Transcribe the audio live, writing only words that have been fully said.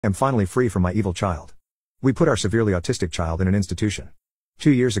Am finally free from my evil child. We put our severely autistic child in an institution.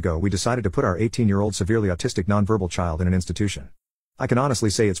 2 years ago we decided to put our 18-year-old severely autistic nonverbal child in an institution. I can honestly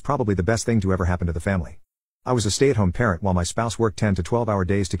say it's probably the best thing to ever happen to the family. I was a stay-at-home parent while my spouse worked 10 to 12-hour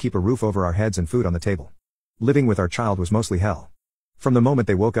days to keep a roof over our heads and food on the table. Living with our child was mostly hell. From the moment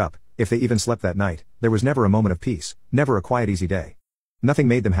they woke up, if they even slept that night, there was never a moment of peace, never a quiet easy day. Nothing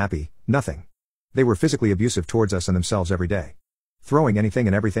made them happy, nothing. They were physically abusive towards us and themselves every day. Throwing anything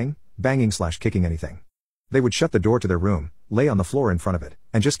and everything, banging/kicking anything. They would shut the door to their room, lay on the floor in front of it,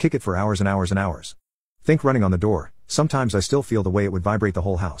 and just kick it for hours and hours and hours. Think running on the door, sometimes I still feel the way it would vibrate the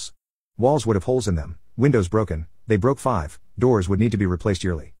whole house. Walls would have holes in them, windows broken, they broke 5, doors would need to be replaced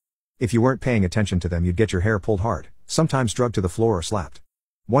yearly. If you weren't paying attention to them you'd get your hair pulled hard, sometimes drugged to the floor or slapped.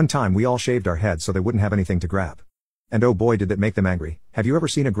 One time we all shaved our heads so they wouldn't have anything to grab. And oh boy did that make them angry. Have you ever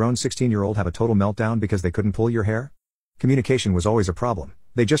seen a grown 16-year-old have a total meltdown because they couldn't pull your hair? Communication was always a problem,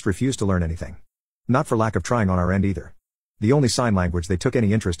 they just refused to learn anything. Not for lack of trying on our end either. The only sign language they took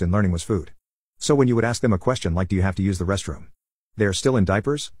any interest in learning was food. So when you would ask them a question like do you have to use the restroom? They are still in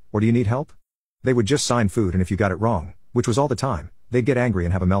diapers? Or do you need help? They would just sign food and if you got it wrong, which was all the time, they'd get angry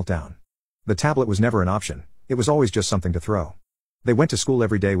and have a meltdown. The tablet was never an option, it was always just something to throw. They went to school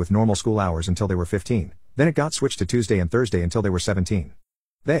every day with normal school hours until they were 15, then it got switched to Tuesday and Thursday until they were 17.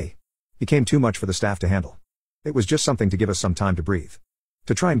 They became too much for the staff to handle. It was just something to give us some time to breathe.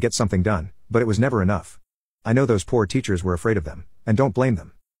 To try and get something done, but it was never enough. I know those poor teachers were afraid of them, and don't blame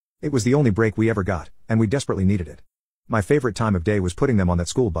them. It was the only break we ever got, and we desperately needed it. My favorite time of day was putting them on that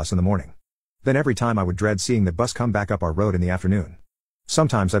school bus in the morning. Then every time I would dread seeing the bus come back up our road in the afternoon.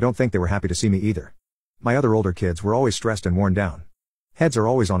 Sometimes I don't think they were happy to see me either. My other older kids were always stressed and worn down. Heads are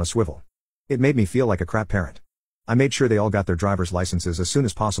always on a swivel. It made me feel like a crap parent. I made sure they all got their driver's licenses as soon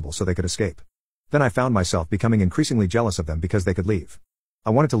as possible so they could escape. Then I found myself becoming increasingly jealous of them because they could leave. I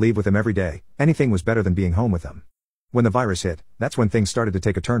wanted to leave with them every day, anything was better than being home with them. When the virus hit, that's when things started to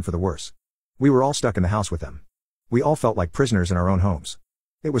take a turn for the worse. We were all stuck in the house with them. We all felt like prisoners in our own homes.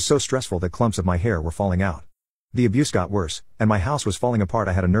 It was so stressful that clumps of my hair were falling out. The abuse got worse, and my house was falling apart.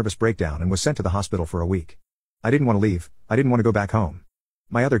 I had a nervous breakdown and was sent to the hospital for a week. I didn't want to leave, I didn't want to go back home.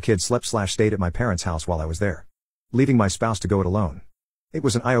 My other kids slept/stayed at my parents' house while I was there. Leaving my spouse to go it alone. It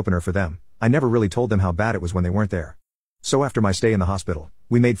was an eye-opener for them. I never really told them how bad it was when they weren't there. So after my stay in the hospital,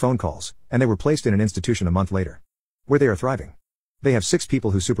 we made phone calls, and they were placed in an institution a month later. Where they are thriving. They have 6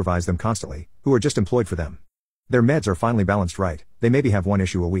 people who supervise them constantly, who are just employed for them. Their meds are finally balanced right, they maybe have 1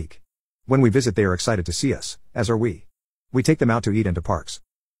 issue a week. When we visit they are excited to see us, as are we. We take them out to eat and to parks.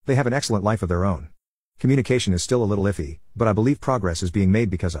 They have an excellent life of their own. Communication is still a little iffy, but I believe progress is being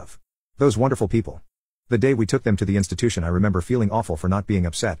made because of those wonderful people. The day we took them to the institution I remember feeling awful for not being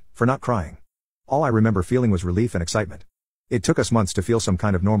upset, for not crying. All I remember feeling was relief and excitement. It took us months to feel some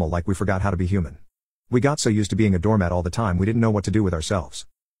kind of normal, like we forgot how to be human. We got so used to being a doormat all the time we didn't know what to do with ourselves.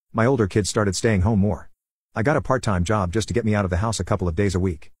 My older kids started staying home more. I got a part-time job just to get me out of the house a couple of days a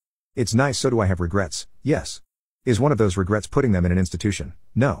week. It's nice. So do I have regrets? Yes. Is one of those regrets putting them in an institution?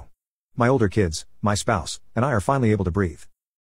 No. My older kids, my spouse, and I are finally able to breathe.